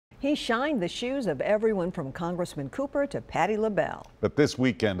He shined the shoes of everyone from Congressman Cooper to Pattie LaBelle. But this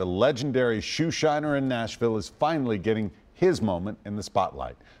weekend, a legendary shoe shiner in Nashville is finally getting his moment in the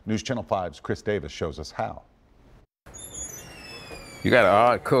spotlight. News Channel 5's Chris Davis shows us how. You got an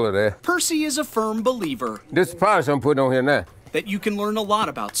odd color there. Percy is a firm believer. This is polish I'm putting on here now. That you can learn a lot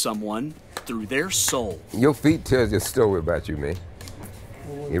about someone through their soul. Your feet tells you a story about you, man.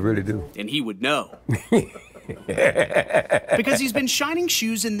 You really do. And he would know. Because he's been shining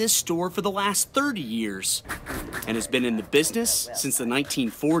shoes in this store for the last 30 years and has been in the business since the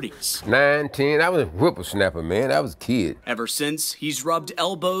 1940s. 9, 10, I was a whippersnapper, man. I was a kid. Ever since, he's rubbed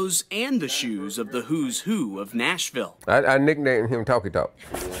elbows and the shoes of the who's who of Nashville. I nicknamed him Talkie Talk.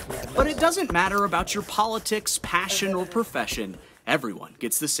 But it doesn't matter about your politics, passion, or profession. Everyone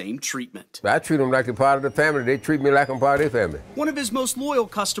gets the same treatment. I treat them like a part of the family. They treat me like I'm part of their family. One of his most loyal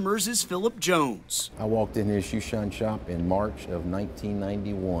customers is Philip Jones. I walked in his shoe shine shop in March of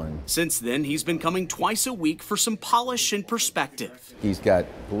 1991. Since then, he's been coming twice a week for some polish and perspective. He's got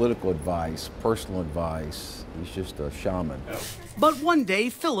political advice, personal advice. He's just a shaman. But one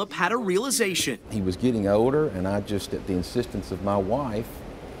day, Philip had a realization. He was getting older, and I just, at the insistence of my wife,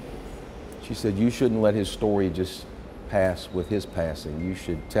 she said, you shouldn't let his story just pass with his passing. You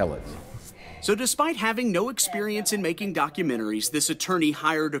should tell it. So despite having no experience in making documentaries, this attorney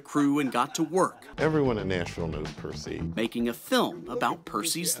hired a crew and got to work. Everyone in Nashville knows Percy. Making a film about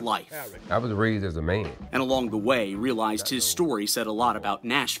Percy's life. I was raised as a man. And along the way, realized his story said a lot about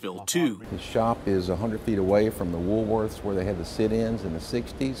Nashville, too. His shop is 100 feet away from the Woolworths where they had the sit-ins in the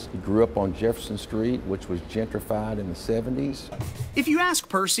 60s. He grew up on Jefferson Street, which was gentrified in the 70s. If you ask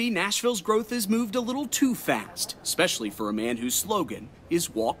Percy, Nashville's growth has moved a little too fast, especially for a man whose slogan is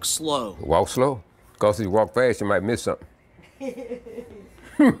walk slow. Walk slow? Because if you walk fast, you might miss something.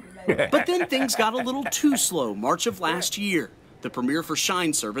 But then things got a little too slow March of last year. The premiere for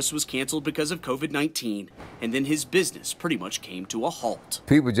Shine service was canceled because of COVID-19, and then his business pretty much came to a halt.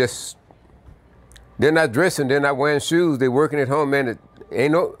 People just, they're not dressing, they're not wearing shoes, they're working at home, man.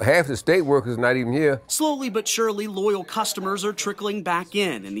 Ain't no, half the state workers not even here. Slowly but surely, loyal customers are trickling back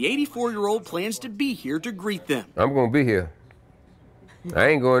in, and the 84-year-old plans to be here to greet them. I'm gonna be here. I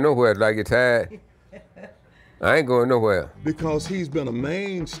ain't going nowhere till I get tired. I ain't going nowhere. Because he's been a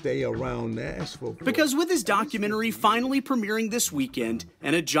mainstay around Nashville. Because with his documentary finally premiering this weekend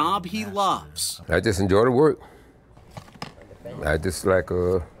and a job he loves. I just enjoy the work. I just like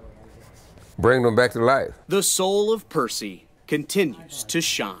bring them back to life. The soul of Percy continues to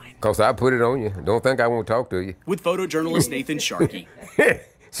shine. Because I put it on you. Don't think I won't talk to you. With photojournalist Nathan Sharkey.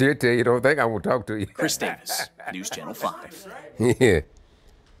 She'll tell you, don't think I won't talk to you. Chris Davis, News Channel 5. Yeah.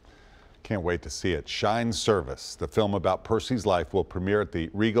 Can't wait to see it. Shine Service, the film about Percy's life, will premiere at the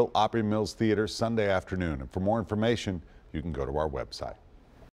Regal Opry Mills Theater Sunday afternoon. And for more information, you can go to our website.